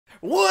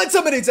What's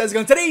up, idiots? How's it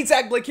going? Today it's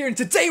dakblake here, and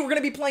today we're going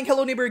to be playing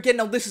Hello Neighbor again.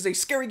 Now, this is a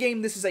scary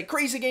game, this is a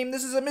crazy game,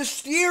 this is a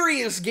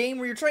mysterious game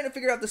where you're trying to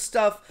figure out the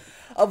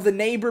stuff of the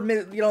neighbor,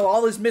 you know,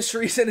 all his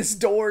mysteries and his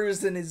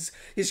doors and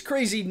his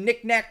crazy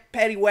knick-knack,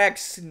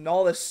 paddywhacks, and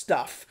all this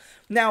stuff.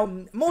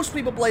 Now, most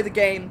people play the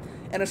game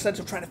in a sense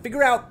of trying to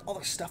figure out all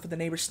the stuff of the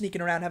neighbor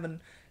sneaking around, having,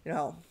 you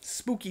know,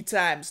 spooky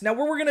times. Now,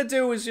 what we're going to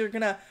do is we're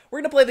going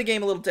to play the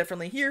game a little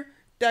differently. Here,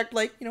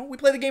 dakblake, you know, we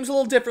play the games a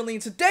little differently,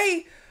 and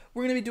today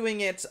we're going to be doing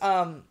it,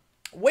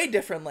 way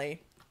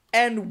differently,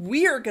 and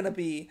we are gonna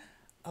be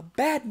a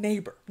bad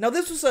neighbor. Now,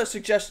 this was a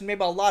suggestion made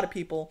by a lot of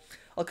people,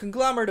 a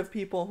conglomerate of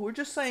people who were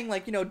just saying,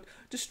 like, you know,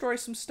 destroy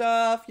some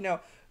stuff, you know,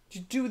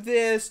 do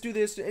this.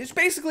 It's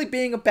basically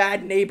being a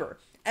bad neighbor,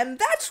 and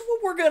that's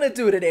what we're gonna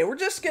do today. We're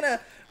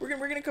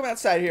gonna come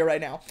outside here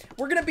right now.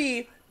 We're gonna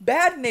be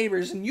bad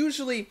neighbors, and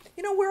usually,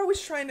 you know, we're always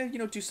trying to, you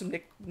know, do some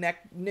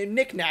knick-knack.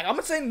 I'm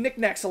gonna say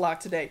knick-knacks a lot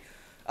today.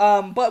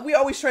 But we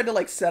always tried to,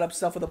 like, set up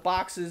stuff with the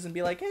boxes and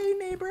be like, hey,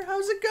 neighbor,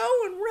 how's it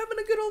going? We're having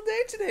a good old day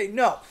today.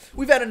 No,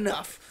 we've had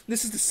enough.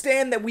 This is the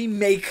stand that we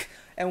make,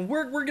 and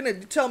we're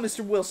gonna tell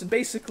Mr. Wilson,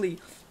 basically,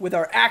 with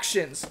our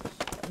actions,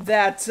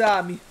 that,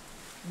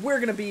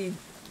 we're gonna be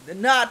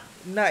not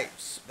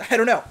nice. I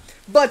don't know.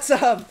 But,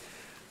 so,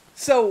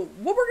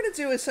 what we're gonna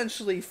do,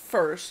 essentially,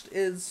 first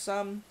is,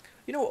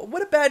 you know,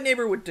 what a bad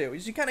neighbor would do,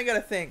 is you kind of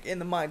gotta think in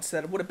the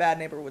mindset of what a bad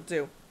neighbor would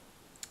do.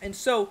 And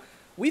so,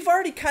 we've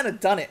already kind of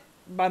done it.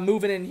 By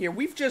moving in here,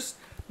 we've just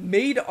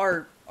made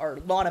our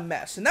lawn a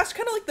mess, and that's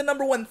kind of like the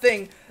number one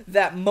thing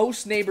that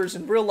most neighbors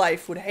in real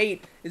life would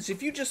hate, is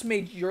if you just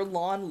made your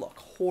lawn look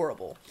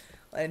horrible.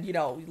 And, you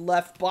know,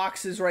 left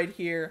boxes right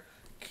here.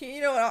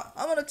 You know,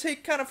 I'm gonna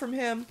take kind of from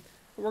him.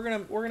 We're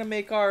gonna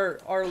make our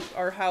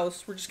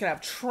house. We're just gonna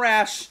have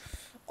trash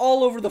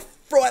all over the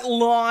front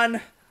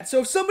lawn.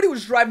 So if somebody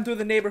was driving through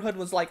the neighborhood and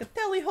was like,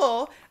 "Tally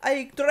ho,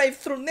 I drive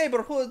through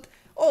neighborhood.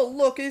 Oh,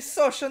 look, it's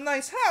such a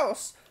nice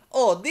house.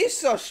 Oh, this is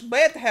such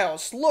bad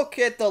house. Look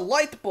at the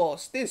light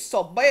post. This is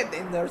so bad,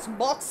 and there's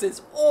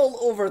boxes all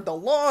over the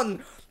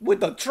lawn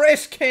with the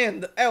trash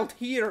can out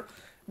here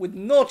with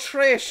no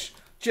trash,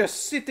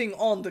 just sitting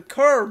on the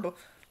curb."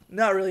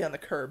 Not really on the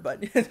curb,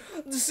 but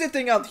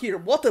sitting out here.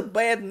 What a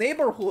bad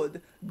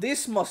neighborhood.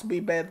 This must be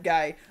bad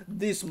guy.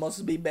 This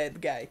must be bad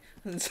guy.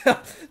 And so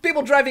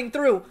people driving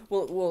through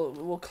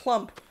will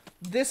clump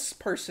this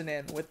person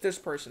in with this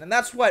person, and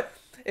that's what.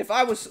 If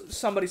I was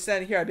somebody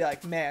standing here, I'd be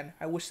like, man,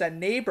 I wish that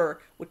neighbor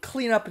would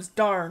clean up his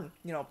darn,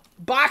 you know,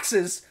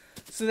 boxes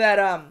so that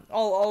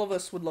all of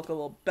us would look a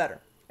little better.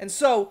 And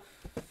so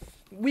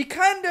we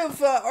kind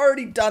of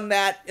already done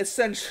that,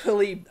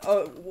 essentially.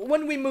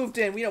 When we moved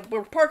in, we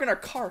were parking our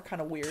car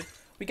kind of weird.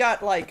 We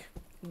got, like,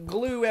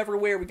 glue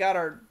everywhere. We got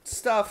our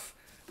stuff.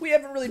 We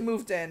haven't really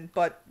moved in,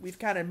 but we've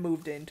kind of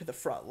moved into the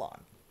front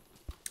lawn.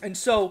 And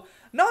so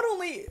not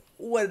only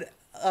would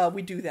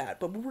we do that,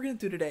 but what we're going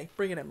to do today,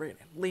 bring it in,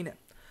 lean in.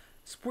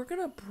 So we're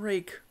gonna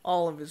break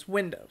all of his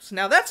windows.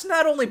 Now, that's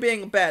not only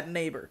being a bad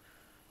neighbor.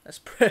 It's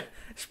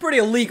pretty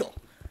illegal.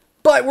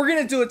 But we're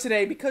gonna do it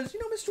today because, you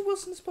know, Mr.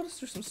 Wilson's put us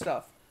through some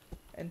stuff.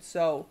 And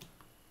so,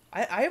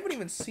 I haven't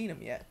even seen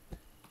him yet.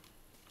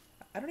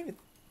 I don't even...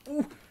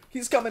 Ooh,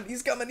 he's coming.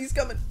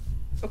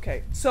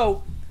 Okay,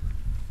 so,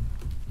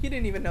 he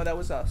didn't even know that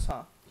was us,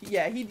 huh?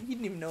 Yeah, he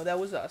didn't even know that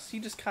was us. He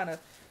just kind of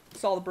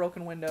saw the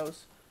broken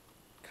windows.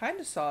 Kind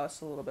of saw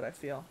us a little bit, I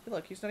feel. Hey,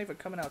 look, he's not even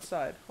coming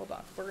outside. Hold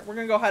on. We're going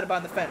to go hide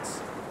behind the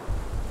fence.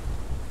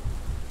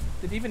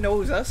 Did he even know it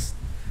was us?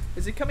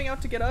 Is he coming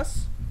out to get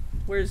us?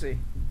 Where is he?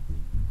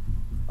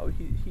 Oh,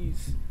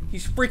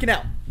 he's freaking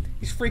out.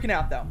 He's freaking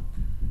out, though.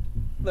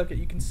 Look,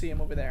 you can see him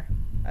over there.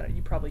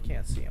 You probably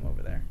can't see him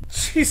over there.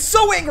 He's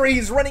so angry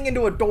he's running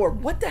into a door.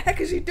 What the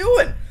heck is he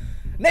doing?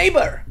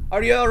 Neighbor,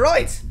 are you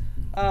alright?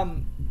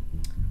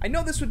 I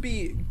know this would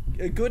be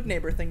a good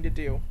neighbor thing to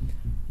do,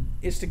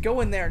 is to go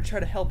in there and try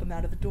to help him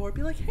out of the door.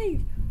 Be like, hey,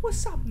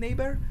 what's up,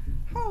 neighbor?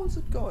 How's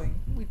it going?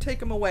 We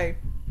take him away.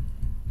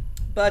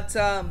 But,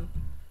 a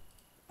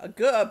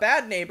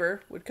bad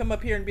neighbor would come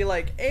up here and be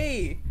like,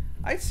 hey,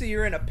 I see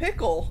you're in a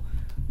pickle.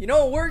 You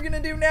know what we're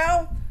gonna do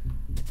now?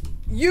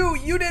 You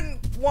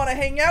didn't want to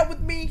hang out with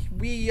me.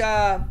 We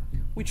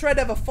tried to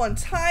have a fun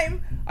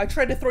time. I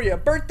tried to throw you a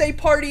birthday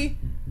party.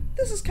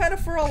 This is kind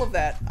of for all of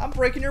that. I'm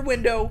breaking your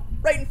window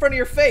right in front of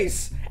your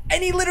face.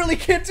 And he literally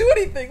can't do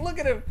anything. Look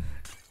at him.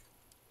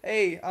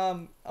 Hey,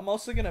 I'm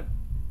also gonna,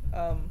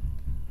 I'm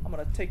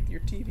gonna take your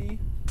TV.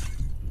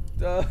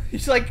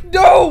 He's like,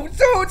 no,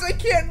 don't, I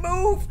can't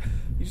move.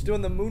 He's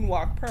doing the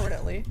moonwalk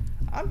permanently.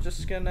 I'm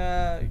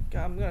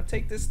gonna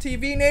take this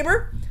TV,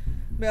 neighbor.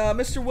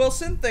 Mr.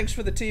 Wilson, thanks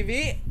for the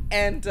TV,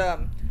 and,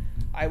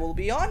 I will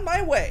be on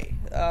my way.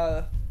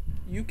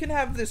 You can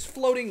have this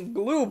floating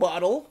glue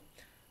bottle.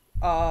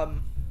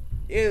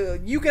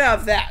 You can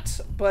have that,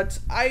 but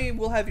I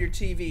will have your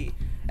TV.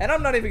 And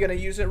I'm not even gonna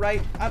use it,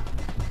 right?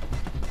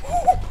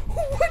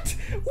 What?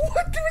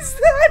 What was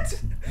that?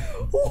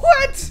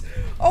 What?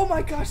 Oh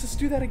my gosh, let's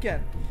do that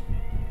again.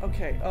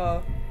 Okay,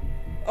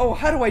 oh,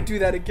 how do I do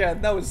that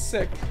again? That was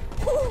sick.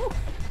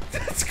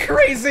 That's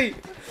crazy.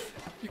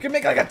 You can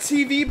make like a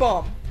TV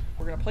bomb.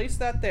 We're gonna place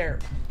that there.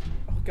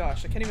 Oh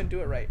gosh, I can't even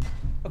do it right.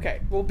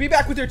 Okay, we'll be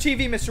back with your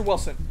TV, Mr.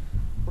 Wilson.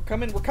 We're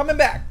coming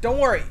back. Don't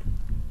worry.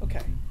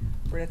 Okay,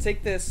 we're gonna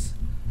take this,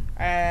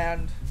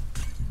 and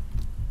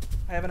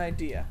I have an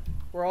idea.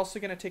 We're also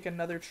gonna take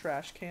another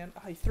trash can.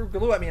 Oh, he threw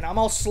glue at me, and I'm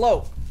all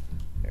slow.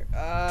 Here,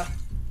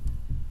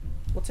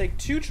 we'll take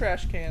 2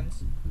 trash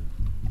cans,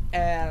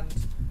 and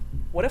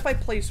what if I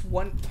place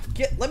one?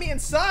 Let me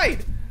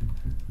inside.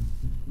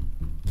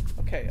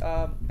 Okay,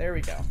 there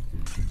we go.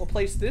 We'll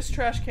place this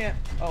trash can.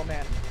 Oh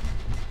man.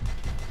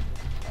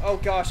 Oh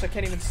gosh, I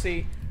can't even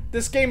see.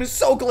 This game is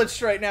so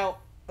glitched right now.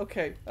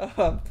 Okay,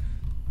 so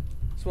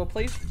we'll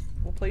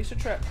place a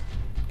trash.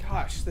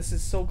 Gosh, this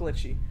is so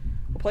glitchy.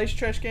 We'll place a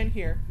trash can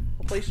here.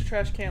 We'll place a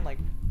trash can like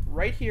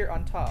right here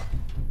on top.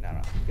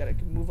 No, we gotta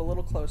move a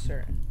little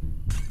closer.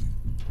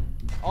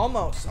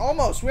 Almost.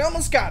 We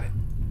almost got it.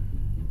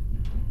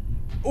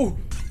 Oh,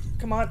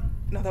 come on.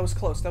 No, that was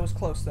close. That was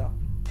close though.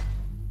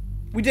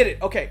 We did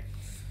it. Okay.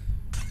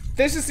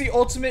 This is the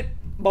ultimate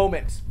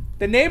moment.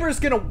 The neighbor is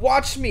gonna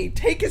watch me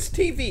take his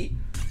TV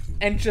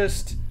and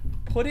just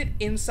put it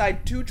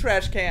inside 2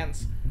 trash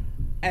cans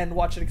and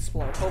watch it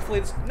explode. Hopefully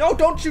it's... No,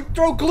 don't you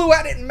throw glue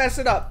at it and mess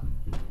it up.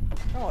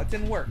 Oh, it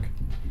didn't work.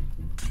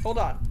 Hold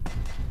on.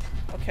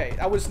 Okay,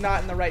 I was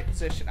not in the right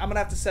position. I'm gonna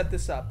have to set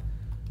this up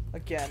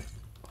again.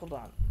 Hold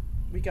on.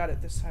 We got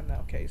it this time now.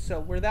 Okay, so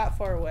we're that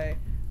far away.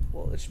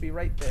 Well, it should be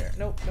right there.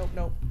 Nope.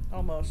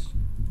 Almost.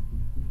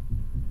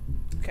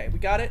 Okay, we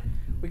got it.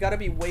 We gotta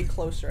be way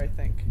closer, I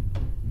think.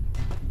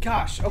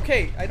 Gosh,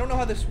 okay, I don't know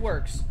how this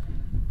works,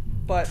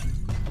 but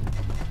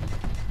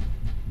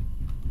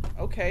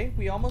okay,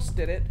 we almost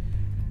did it.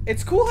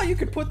 It's cool how you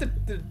could put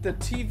the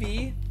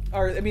TV,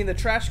 or I mean the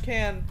trash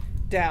can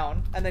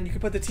down, and then you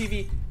could put the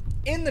TV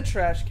in the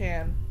trash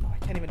can. Oh, I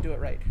can't even do it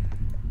right.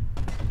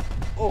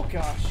 Oh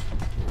gosh.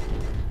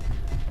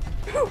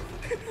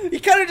 He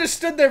kind of just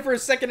stood there for a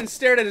second and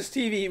stared at his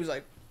TV. He was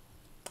like,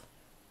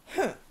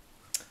 huh.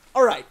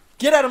 Alright,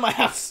 get out of my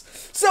house.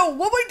 So,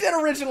 what we did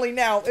originally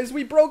now is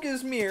we broke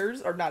his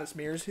mirrors, or not his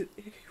mirrors,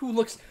 who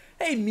looks,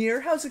 hey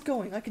mirror, how's it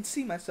going? I can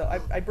see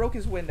myself. I broke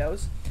his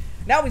windows.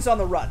 Now he's on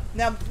the run.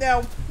 Now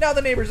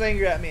the neighbor's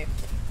angry at me.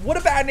 What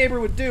a bad neighbor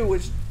would do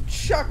is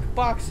chuck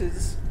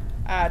boxes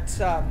at,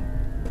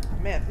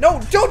 man.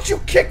 No, don't you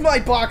kick my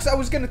box! I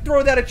was gonna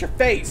throw that at your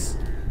face.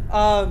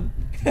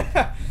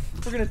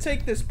 We're gonna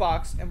take this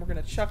box and we're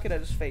gonna chuck it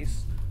at his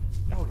face.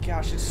 Oh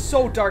gosh, it's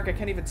so dark I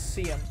can't even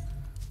see him.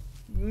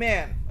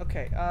 Man,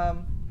 okay,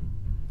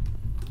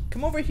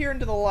 come over here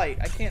into the light.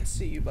 I can't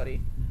see you, buddy.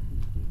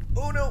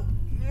 Oh no!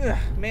 Ugh,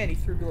 man, he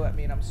threw glue at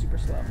me and I'm super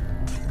slow.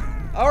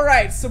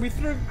 Alright, so we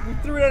threw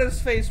it at his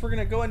face. We're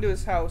gonna go into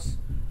his house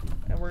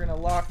and we're gonna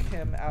lock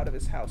him out of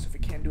his house if we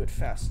can't do it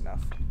fast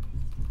enough.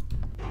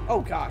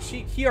 Oh gosh,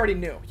 he already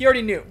knew. He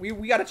already knew.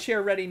 We got a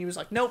chair ready and he was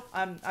like, nope,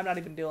 I'm not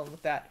even dealing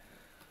with that.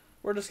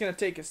 We're just gonna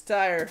take his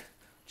tire,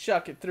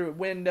 chuck it through a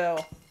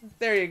window.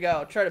 There you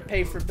go. Try to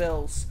pay for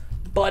bills.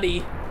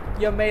 Buddy,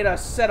 you made a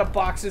set of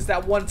boxes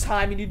that one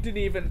time and you didn't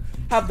even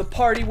have the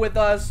party with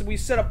us. We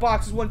set up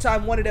boxes one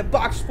time, wanted to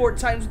box 4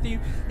 times with you,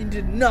 and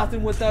did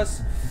nothing with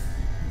us.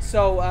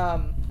 So,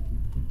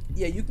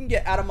 yeah, you can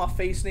get out of my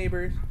face,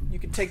 neighbor. You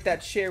can take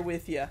that chair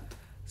with you.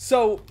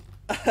 So,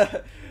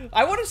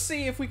 I want to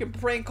see if we can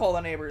prank call the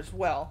neighbor as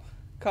well.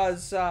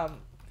 Cause,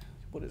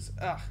 what is,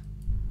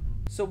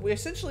 so we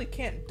essentially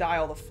can't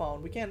dial the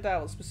phone. We can't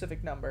dial a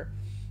specific number.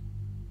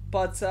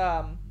 But,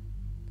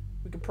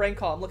 we can prank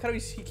call him. Look how he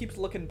keeps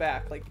looking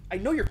back. Like, I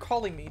know you're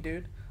calling me,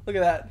 dude. Look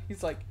at that.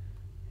 He's like,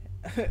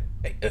 hey,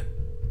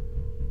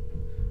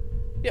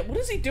 yeah, what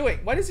is he doing?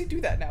 Why does he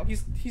do that now?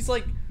 He's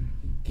like,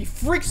 he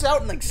freaks out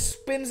and like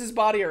spins his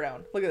body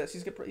around. Look at this.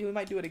 He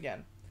might do it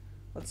again.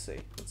 Let's see.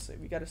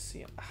 We gotta see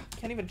him. I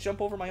can't even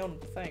jump over my own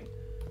thing.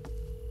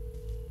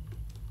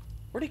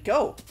 Where'd he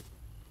go?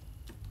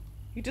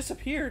 He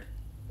disappeared.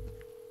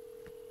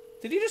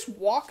 Did he just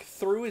walk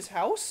through his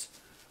house?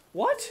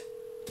 What?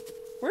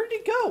 Where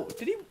did he go?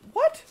 Did he...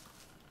 What?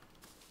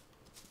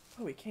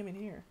 Oh, he came in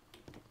here.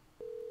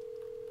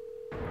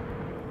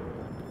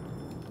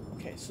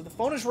 Okay, so the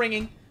phone is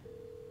ringing.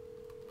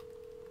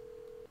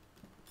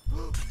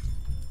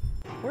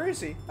 Where is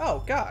he?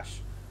 Oh,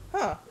 gosh.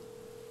 Huh.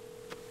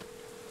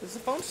 Is the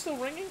phone still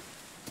ringing?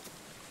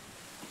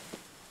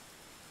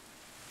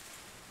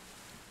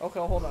 Okay,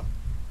 hold on.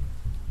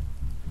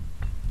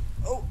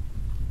 Oh.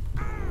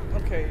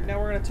 Okay, now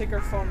we're gonna take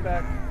our phone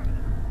back.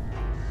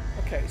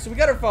 Okay, so we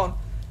got our phone.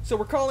 So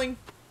we're calling,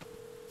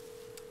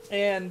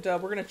 and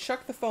we're gonna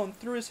chuck the phone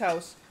through his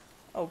house.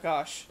 Oh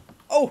gosh.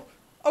 Oh,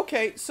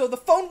 okay, so the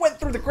phone went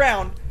through the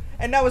ground,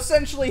 and now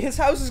essentially his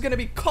house is gonna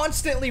be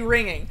constantly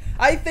ringing.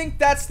 I think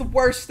that's the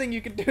worst thing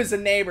you could do as a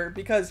neighbor,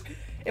 because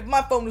if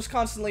my phone was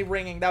constantly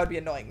ringing, that would be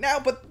annoying. Now,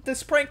 but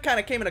this prank kind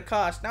of came at a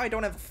cost. Now I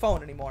don't have a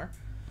phone anymore.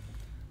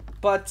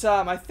 But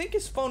I think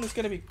his phone is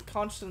gonna be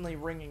constantly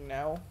ringing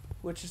now,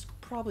 which is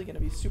probably gonna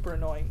be super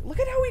annoying.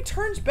 Look at how he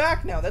turns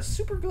back now. That's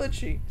super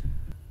glitchy.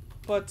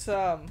 But,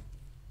 look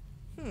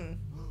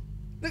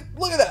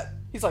at that.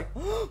 He's like,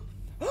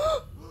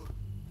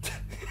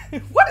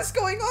 What is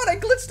going on? I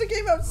glitched the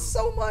game out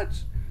so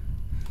much.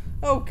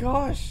 Oh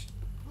gosh.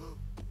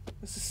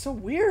 This is so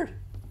weird.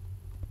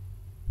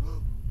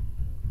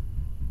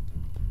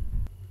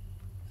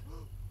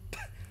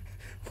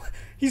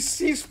 He's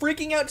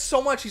freaking out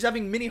so much. He's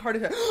having mini heart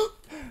attack.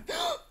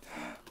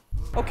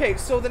 Okay,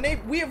 so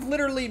we have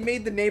literally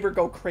made the neighbor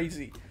go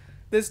crazy.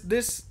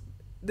 This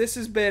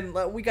has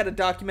been, we got to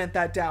document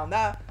that down.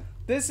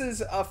 This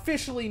is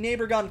officially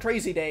neighbor gone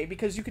crazy day,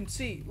 because you can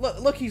see,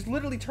 look, he's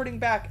literally turning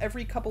back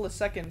every couple of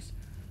seconds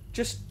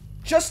just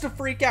to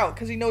freak out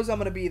because he knows I'm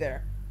going to be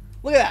there.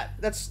 Look at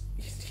that.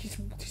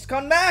 He's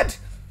gone mad.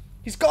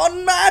 He's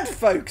gone mad,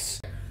 folks.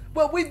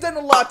 Well, we've done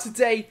a lot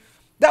today.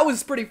 That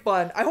was pretty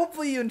fun.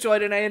 Hopefully you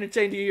enjoyed it and I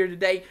entertained you here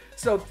today.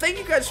 So thank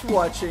you guys for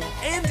watching.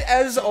 And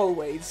as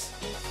always,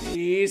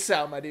 peace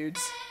out, my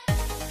dudes.